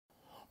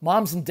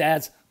Moms and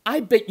dads, I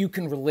bet you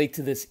can relate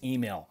to this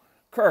email.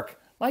 Kirk,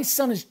 my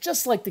son is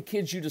just like the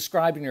kids you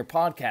described in your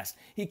podcast.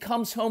 He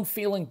comes home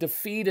feeling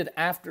defeated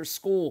after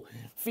school,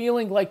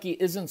 feeling like he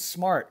isn't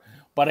smart.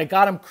 But I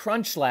got him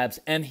Crunch Labs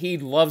and he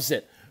loves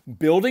it.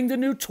 Building the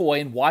new toy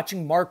and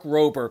watching Mark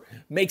Rober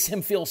makes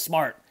him feel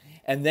smart.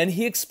 And then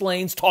he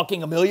explains,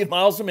 talking a million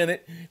miles a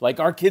minute, like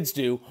our kids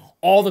do,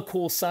 all the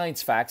cool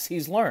science facts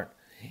he's learned.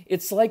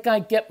 It's like I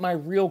get my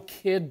real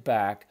kid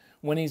back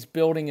when he's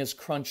building his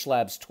Crunch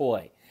Labs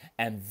toy.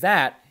 And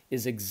that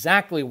is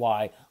exactly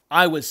why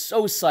I was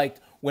so psyched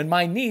when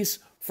my niece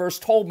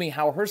first told me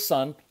how her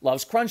son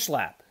loves Crunch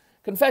Lab.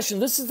 Confession,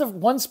 this is the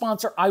one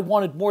sponsor I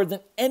wanted more than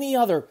any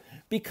other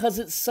because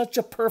it's such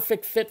a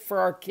perfect fit for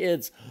our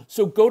kids.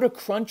 So go to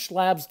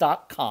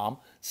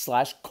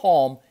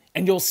crunchlabs.com/calm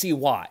and you'll see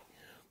why.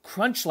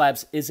 Crunch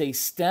Labs is a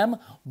STEM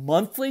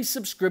monthly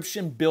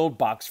subscription build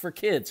box for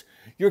kids.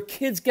 Your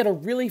kids get a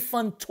really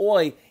fun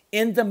toy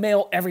in the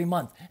mail every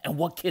month. And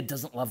what kid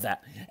doesn't love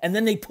that? And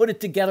then they put it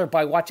together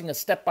by watching a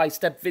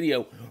step-by-step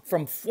video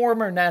from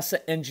former NASA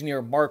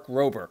engineer Mark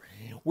Rober,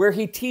 where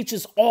he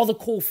teaches all the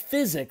cool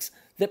physics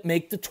that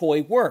make the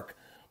toy work.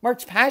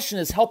 Mark's passion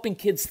is helping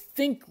kids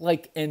think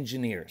like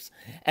engineers.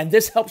 And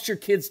this helps your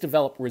kids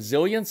develop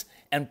resilience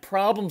and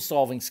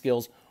problem-solving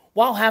skills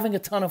while having a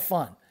ton of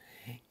fun.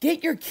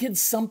 Get your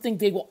kids something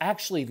they will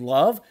actually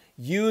love,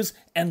 use,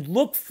 and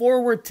look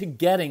forward to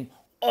getting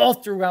all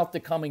throughout the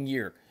coming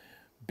year.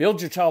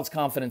 Build your child's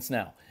confidence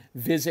now.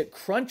 Visit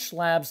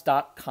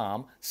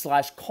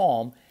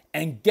crunchlabs.com/calm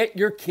and get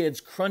your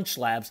kids Crunch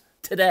Labs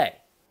today.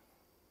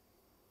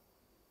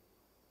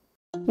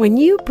 When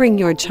you bring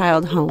your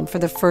child home for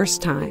the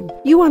first time,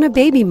 you want a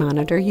baby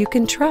monitor you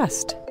can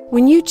trust.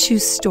 When you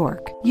choose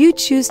Stork, you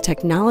choose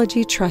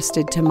technology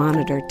trusted to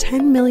monitor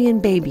 10 million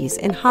babies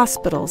in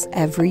hospitals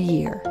every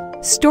year.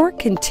 Stork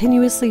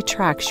continuously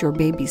tracks your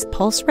baby's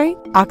pulse rate,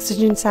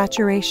 oxygen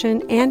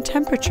saturation, and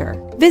temperature.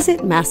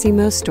 Visit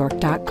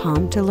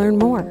MassimoStork.com to learn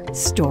more.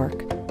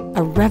 Stork,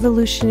 a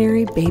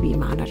revolutionary baby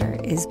monitor,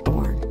 is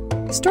born.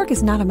 Stork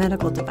is not a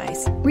medical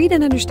device. Read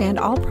and understand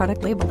all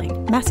product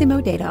labeling. Massimo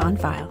data on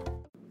file.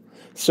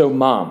 So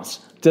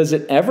moms, does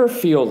it ever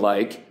feel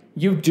like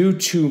you do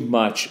too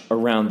much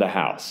around the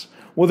house?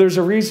 Well, there's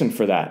a reason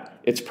for that.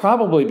 It's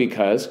probably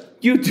because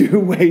you do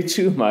way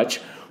too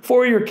much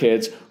for your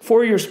kids,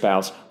 for your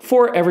spouse,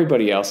 for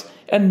everybody else,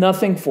 and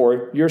nothing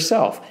for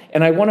yourself.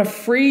 And I want to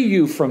free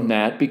you from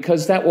that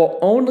because that will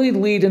only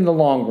lead in the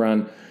long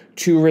run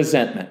to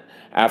resentment.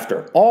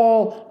 After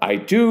all I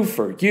do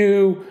for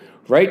you,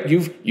 right?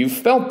 You've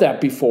felt that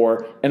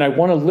before, and I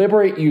want to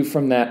liberate you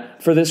from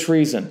that for this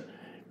reason.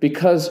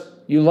 Because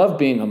you love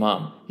being a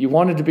mom. You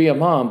wanted to be a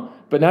mom,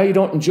 but now you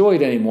don't enjoy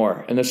it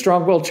anymore. And the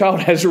strong-willed child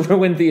has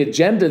ruined the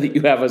agenda that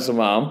you have as a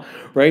mom,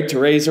 right? To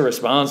raise a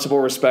responsible,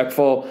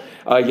 respectful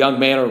young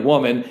man or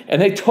woman.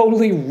 And they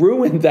totally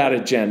ruined that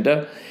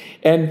agenda.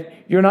 And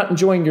you're not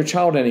enjoying your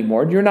child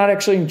anymore. You're not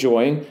actually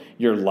enjoying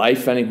your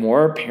life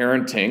anymore,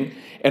 parenting.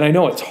 And I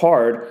know it's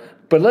hard,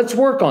 but let's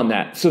work on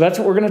that. So that's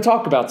what we're going to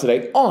talk about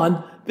today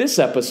on this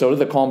episode of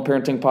the Calm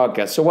Parenting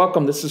Podcast. So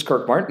welcome. This is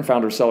Kirk Martin,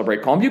 founder of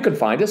Celebrate Calm. You can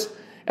find us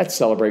at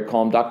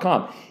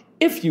celebratecalm.com.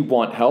 If you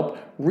want help,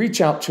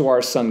 reach out to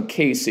our son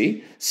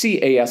Casey,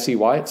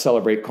 C-A-S-E-Y, at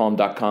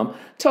celebratecalm.com.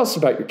 Tell us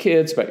about your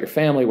kids, about your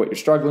family, what you're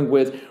struggling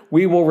with.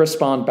 We will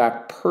respond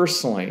back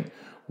personally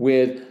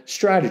with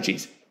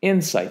strategies,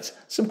 insights,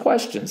 some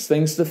questions,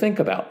 things to think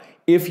about.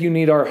 If you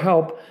need our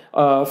help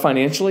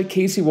financially,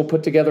 Casey will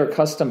put together a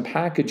custom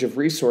package of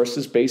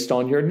resources based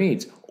on your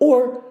needs.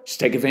 Or just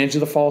take advantage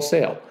of the fall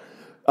sale.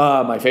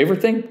 My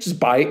favorite thing, just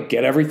buy it,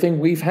 get everything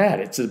we've had.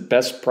 It's the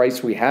best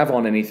price we have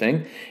on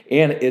anything.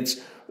 And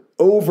it's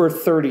over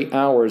 30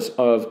 hours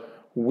of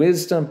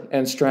wisdom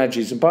and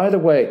strategies. And by the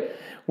way,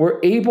 we're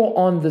able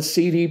on the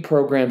CD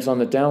programs, on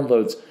the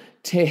downloads,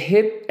 to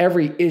hit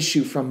every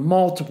issue from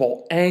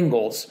multiple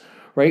angles,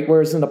 right?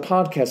 Whereas in the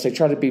podcast, I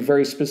try to be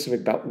very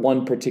specific about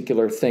one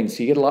particular thing.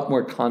 So you get a lot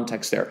more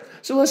context there.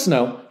 So let us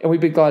know, and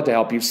we'd be glad to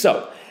help you.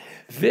 So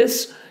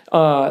this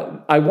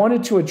I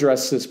wanted to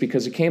address this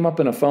because it came up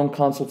in a phone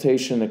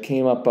consultation. It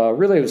came up,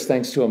 really it was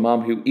thanks to a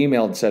mom who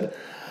emailed and said,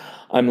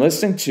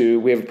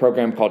 we have a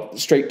program called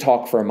Straight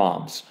Talk for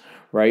Moms,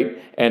 right?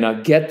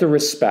 And get the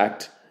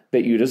respect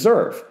that you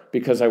deserve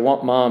because I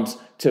want moms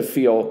to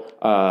feel,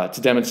 to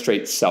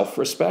demonstrate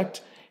self-respect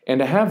and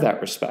to have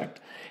that respect.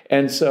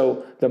 And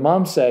so the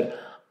mom said,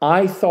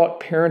 I thought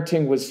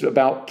parenting was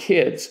about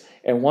kids.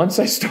 And once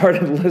I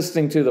started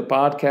listening to the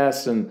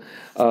podcast and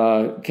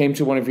came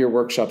to one of your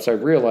workshops, I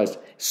realized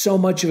so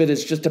much of it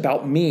is just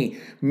about me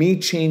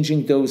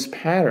changing those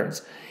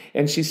patterns.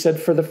 And she said,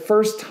 for the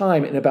first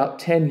time in about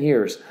 10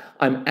 years,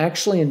 I'm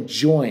actually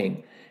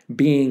enjoying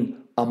being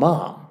a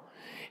mom.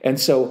 And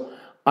so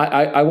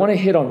I want to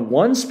hit on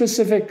one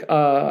specific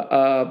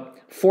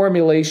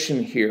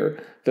formulation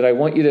here that I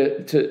want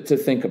you to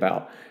think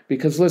about.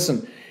 Because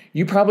listen,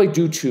 you probably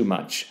do too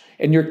much.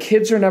 And your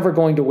kids are never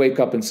going to wake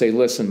up and say,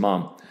 listen,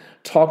 Mom,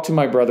 talk to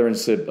my brother and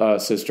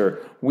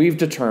sister. We've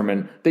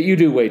determined that you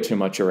do way too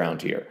much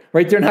around here,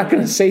 right? They're not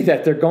going to say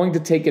that. They're going to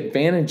take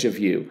advantage of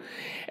you.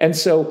 And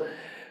so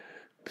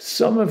for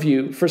some of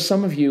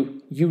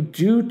you, you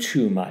do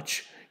too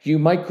much. You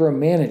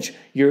micromanage.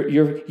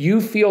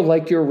 You feel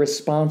like you're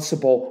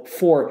responsible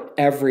for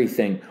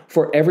everything,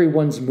 for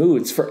everyone's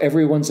moods, for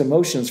everyone's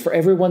emotions, for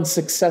everyone's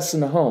success in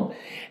the home.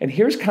 And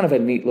here's kind of a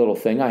neat little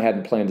thing I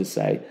hadn't planned to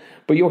say,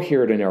 but you'll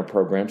hear it in our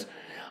programs.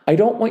 I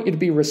don't want you to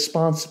be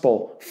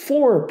responsible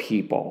for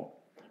people,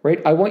 right?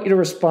 I want you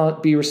to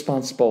be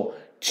responsible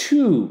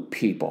to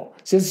people.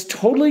 So it's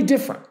totally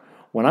different.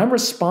 When I'm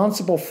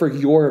responsible for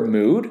your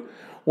mood,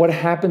 what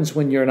happens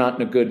when you're not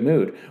in a good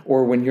mood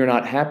or when you're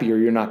not happy or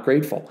you're not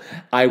grateful?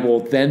 I will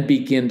then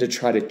begin to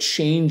try to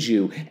change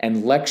you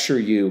and lecture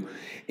you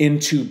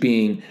into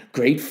being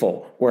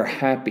grateful or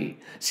happy.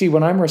 See,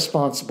 when I'm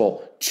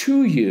responsible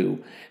to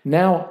you,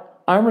 now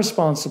I'm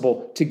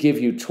responsible to give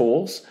you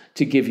tools,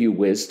 to give you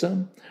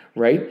wisdom,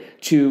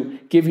 right? To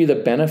give you the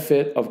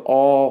benefit of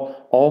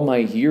all my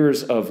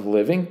years of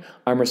living.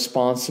 I'm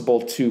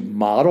responsible to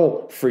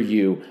model for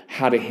you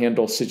how to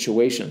handle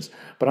situations.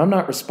 But I'm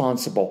not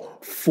responsible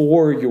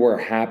for your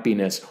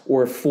happiness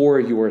or for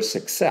your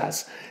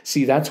success.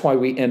 See, that's why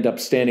we end up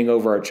standing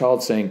over our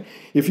child saying,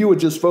 if you would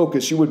just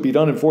focus, you would be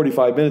done in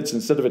 45 minutes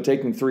instead of it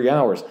taking 3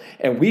 hours.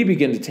 And we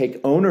begin to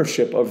take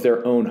ownership of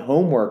their own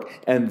homework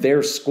and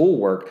their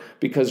schoolwork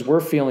because we're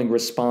feeling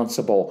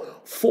responsible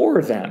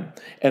for them.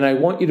 And I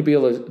want you to be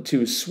able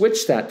to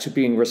switch that to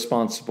being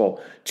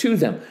responsible to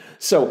them.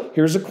 So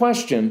here's a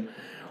question.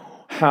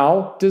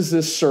 How does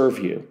this serve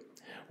you?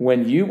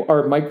 When you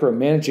are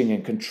micromanaging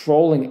and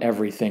controlling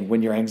everything,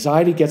 when your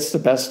anxiety gets the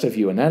best of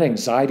you, and that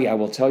anxiety, I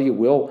will tell you,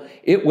 will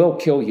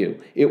kill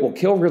you. It will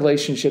kill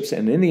relationships,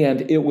 and in the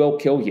end, it will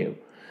kill you,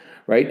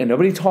 right? And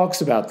nobody talks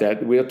about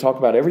that. We'll talk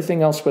about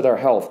everything else with our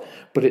health,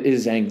 but it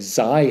is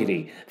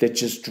anxiety that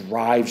just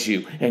drives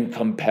you and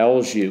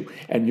compels you,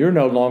 and you're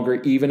no longer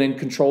even in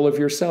control of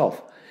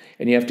yourself.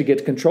 And you have to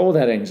get control of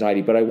that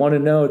anxiety. But I want to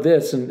know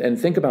this and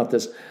think about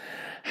this.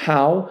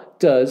 How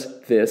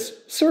does this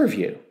serve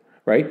you?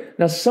 Right?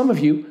 Now, some of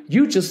you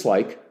just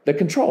like the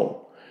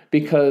control,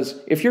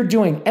 because if you're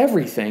doing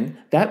everything,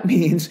 that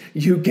means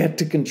you get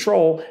to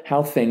control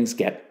how things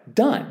get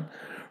done,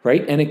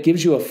 right? And it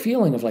gives you a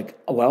feeling of like,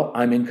 well,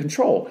 I'm in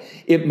control.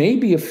 It may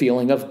be a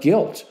feeling of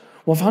guilt.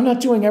 Well, if I'm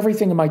not doing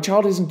everything and my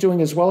child isn't doing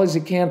as well as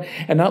he can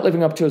and not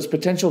living up to his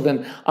potential,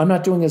 then I'm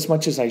not doing as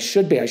much as I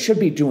should be. I should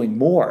be doing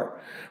more,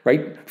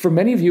 right? For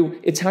many of you,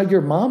 it's how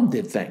your mom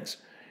did things.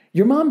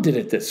 Your mom did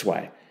it this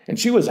way, and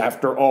she was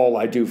after all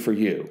I do for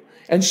you.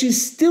 And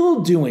she's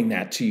still doing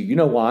that to you. You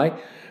know why?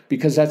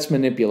 Because that's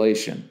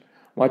manipulation.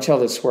 Watch how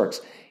this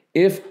works.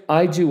 If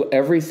I do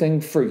everything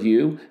for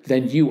you,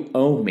 then you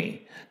owe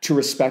me to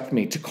respect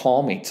me, to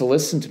call me, to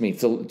listen to me,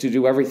 to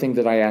do everything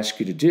that I ask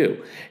you to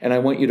do. And I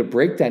want you to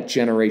break that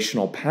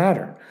generational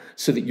pattern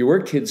so that your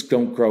kids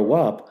don't grow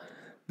up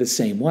the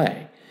same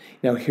way.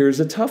 Now, here's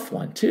a tough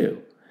one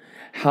too.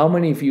 How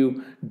many of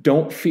you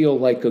don't feel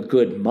like a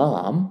good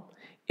mom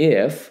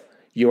if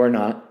you're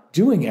not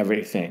doing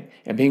everything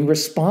and being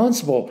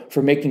responsible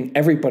for making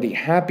everybody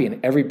happy and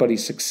everybody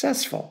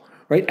successful,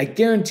 right? I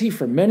guarantee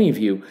for many of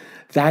you,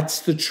 that's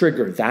the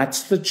trigger.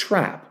 That's the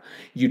trap.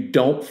 You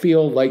don't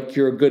feel like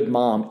you're a good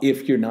mom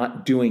if you're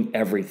not doing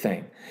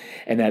everything.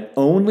 And that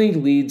only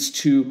leads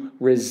to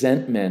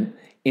resentment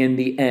in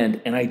the end.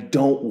 And I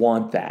don't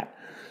want that.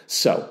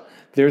 So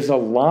there's a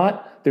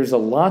lot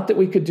that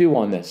we could do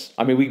on this.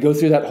 I mean, we go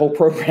through that whole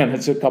program.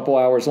 It's a couple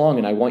hours long,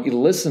 and I want you to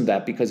listen to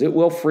that because it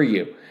will free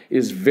you. It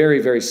is very,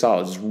 very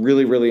solid. It's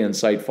really, really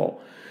insightful.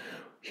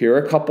 Here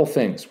are a couple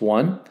things.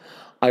 One,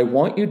 I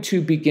want you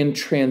to begin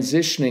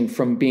transitioning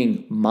from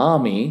being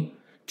mommy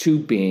to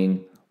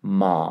being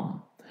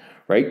mom,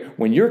 right?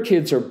 When your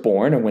kids are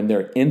born and when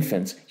they're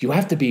infants, you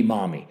have to be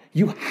mommy.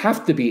 You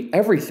have to be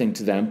everything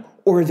to them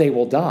or they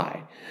will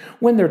die.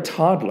 When they're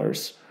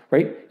toddlers,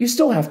 right, you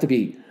still have to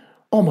be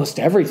almost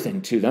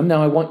everything to them.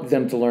 Now, I want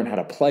them to learn how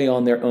to play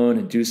on their own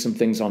and do some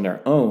things on their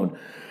own,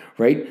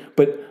 right?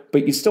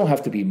 But you still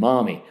have to be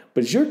mommy.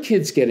 But as your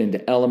kids get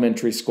into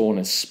elementary school, and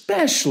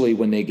especially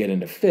when they get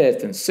into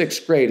 5th and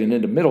 6th grade and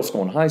into middle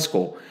school and high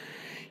school,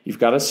 you've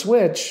got to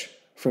switch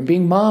from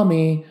being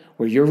mommy,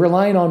 where you're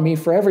relying on me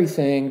for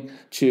everything,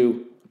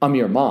 to I'm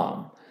your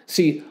mom.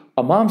 See,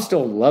 a mom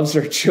still loves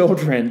her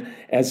children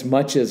as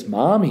much as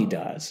mommy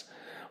does,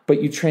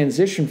 but you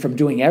transition from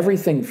doing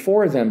everything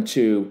for them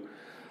to,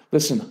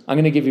 listen, I'm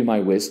going to give you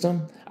my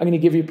wisdom. I'm going to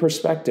give you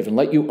perspective and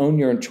let you own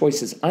your own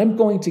choices. I'm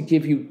going to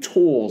give you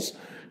tools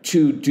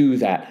to do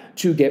that,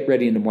 to get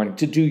ready in the morning,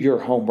 to do your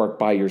homework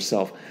by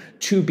yourself,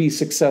 to be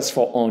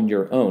successful on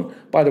your own.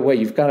 By the way,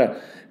 you've got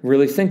to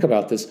really think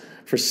about this.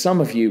 For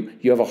some of you,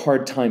 you have a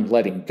hard time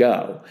letting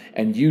go,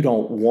 and you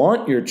don't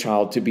want your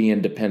child to be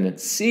independent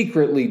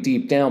secretly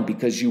deep down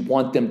because you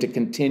want them to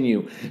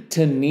continue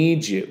to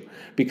need you,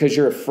 because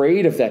you're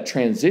afraid of that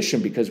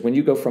transition. Because when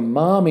you go from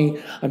mommy,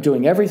 I'm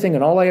doing everything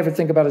and all I ever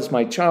think about is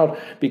my child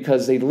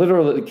because they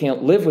literally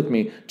can't live with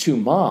me, to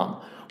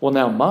mom. Well,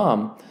 now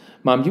mom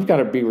Mom, you've got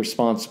to be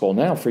responsible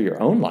now for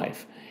your own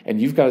life. And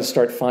you've got to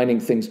start finding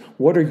things.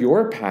 What are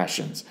your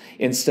passions?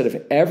 Instead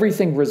of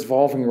everything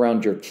revolving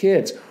around your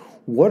kids,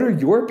 what are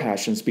your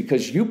passions?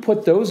 Because you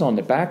put those on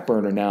the back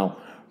burner now,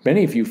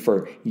 many of you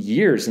for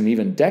years and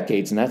even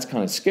decades, and that's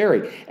kind of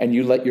scary. And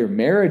you let your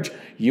marriage,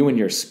 you and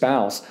your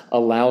spouse,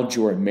 allowed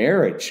your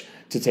marriage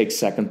to take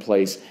second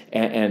place.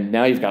 And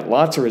now you've got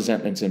lots of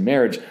resentments in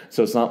marriage.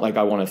 So it's not like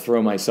I want to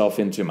throw myself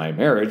into my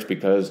marriage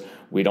because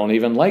we don't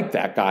even like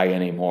that guy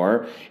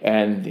anymore.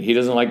 And he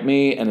doesn't like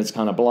me, and it's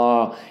kind of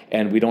blah,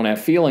 and we don't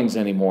have feelings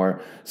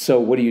anymore.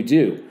 So what do?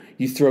 You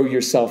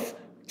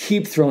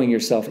keep throwing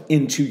yourself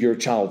into your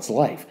child's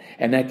life,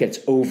 and that gets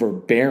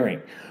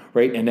overbearing,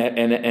 right? And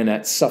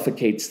that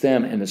suffocates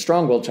them, and the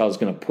strong-willed child is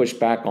going to push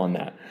back on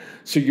that.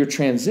 So you're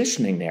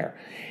transitioning there.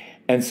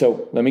 And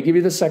so let me give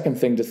you the second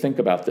thing to think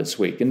about this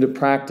week into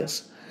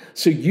practice.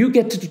 So you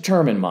get to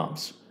determine,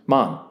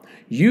 Mom,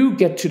 you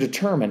get to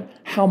determine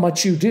how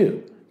much you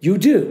do. You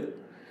do.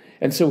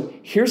 And so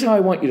here's how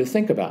I want you to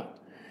think about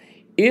it.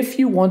 If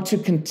you want to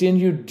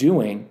continue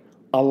doing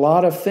a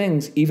lot of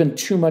things, even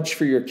too much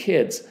for your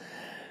kids,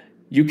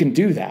 you can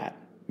do that.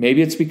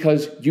 Maybe it's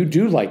because you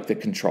do like the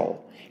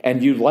control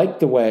and you like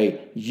the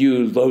way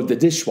you load the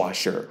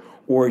dishwasher,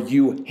 or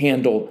you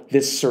handle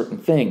this certain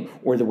thing,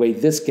 or the way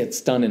this gets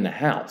done in the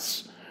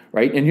house,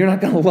 right? And you're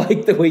not going to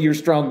like the way your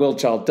strong-willed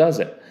child does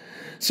it.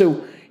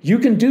 So you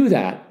can do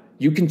that.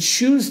 You can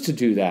choose to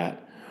do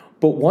that.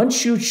 But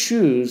once you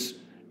choose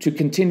to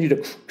continue to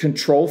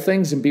control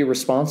things and be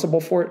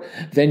responsible for it,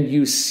 then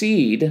you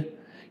seed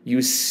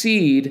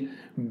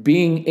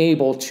being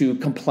able to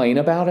complain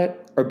about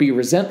it or be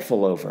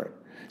resentful over it.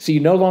 So you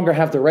no longer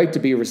have the right to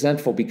be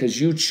resentful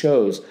because you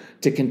chose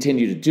to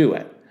continue to do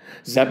it.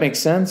 Does that make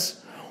sense?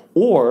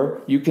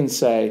 Or you can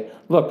say,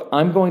 look,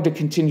 I'm going to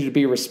continue to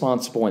be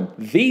responsible in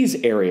these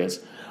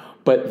areas,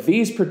 but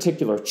these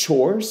particular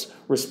chores,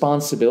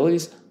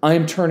 responsibilities,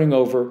 I'm turning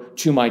over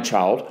to my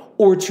child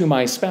or to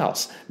my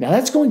spouse. Now,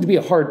 that's going to be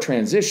a hard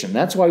transition.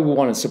 That's why we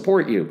want to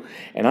support you.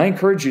 And I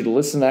encourage you to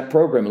listen to that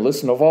program and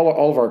listen to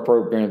all of our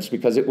programs,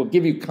 because it will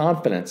give you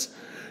confidence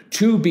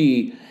to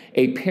be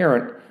a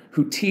parent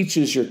who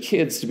teaches your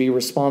kids to be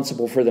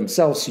responsible for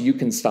themselves so you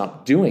can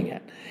stop doing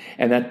it.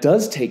 And that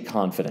does take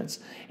confidence.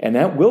 And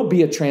that will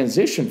be a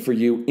transition for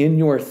you in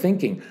your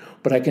thinking.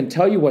 But I can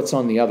tell you what's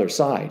on the other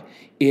side.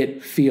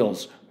 It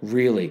feels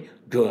really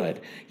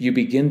good. You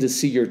begin to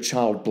see your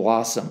child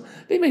blossom.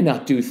 They may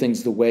not do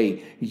things the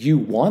way you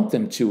want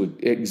them to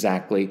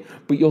exactly,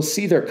 but you'll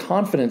see their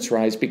confidence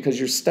rise because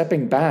you're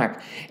stepping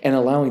back and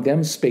allowing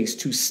them space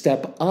to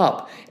step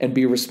up and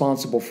be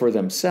responsible for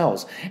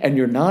themselves. And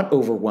you're not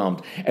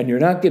overwhelmed, and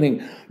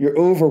you're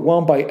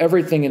overwhelmed by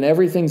everything, and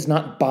everything's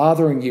not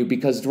bothering you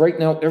because right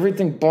now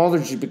everything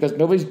bothers you because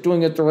nobody's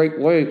doing it the right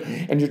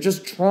way. And you're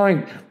just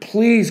trying,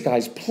 please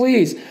guys,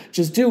 please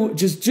just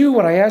do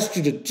what I asked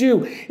you to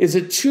do. Is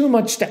it too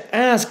much to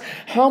ask?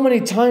 How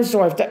many times do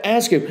I have to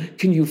ask you?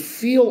 Can you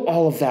feel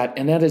all of that?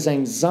 And that is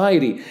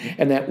anxiety,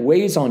 and that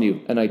weighs on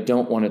you. And I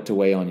don't want it to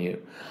weigh on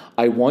you.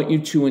 I want you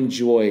to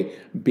enjoy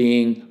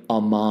being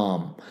a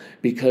mom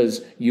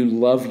because you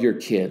love your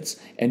kids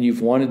and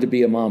you've wanted to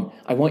be a mom.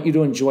 I want you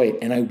to enjoy it,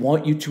 and I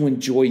want you to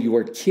enjoy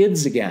your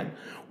kids again.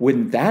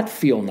 Wouldn't that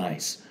feel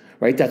nice?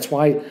 Right? That's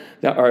why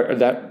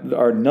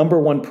our number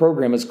one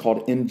program is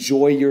called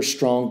Enjoy Your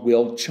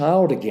Strong-Willed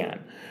Child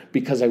Again,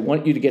 because I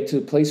want you to get to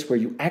the place where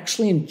you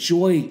actually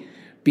enjoy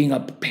being a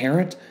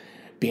parent,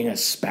 being a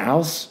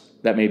spouse.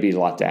 That may be a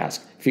lot to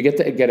ask. If you get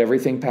the Get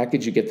Everything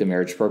package, you get the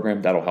marriage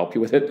program. That'll help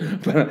you with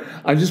it. But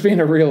I'm just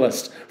being a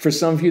realist. For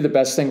some of you, the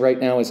best thing right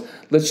now is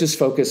let's just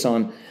focus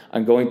on,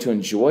 I'm going to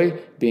enjoy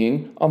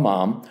being a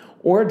mom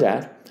or a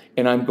dad,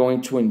 and I'm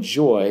going to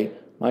enjoy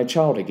my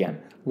child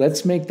again.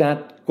 Let's make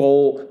that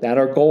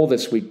our goal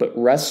this week. But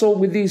wrestle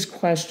with these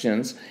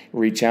questions.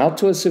 Reach out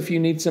to us if you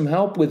need some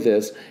help with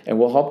this, and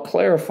we'll help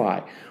clarify.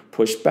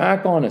 Push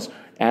back on us.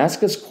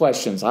 Ask us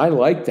questions. I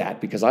like that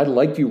because I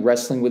like you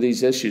wrestling with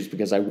these issues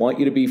because I want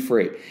you to be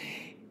free.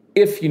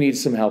 If you need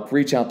some help,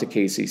 reach out to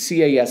Casey,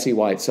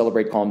 C-A-S-E-Y, at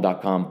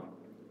CelebrateCalm.com.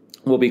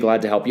 We'll be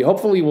glad to help you.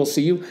 Hopefully, we'll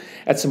see you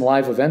at some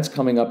live events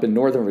coming up in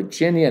Northern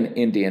Virginia and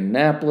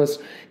Indianapolis,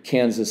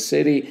 Kansas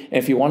City.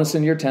 And if you want us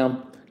in your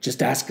town,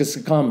 just ask us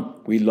to come.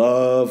 We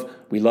love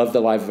the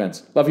live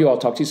events. Love you all.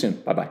 Talk to you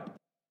soon. Bye-bye.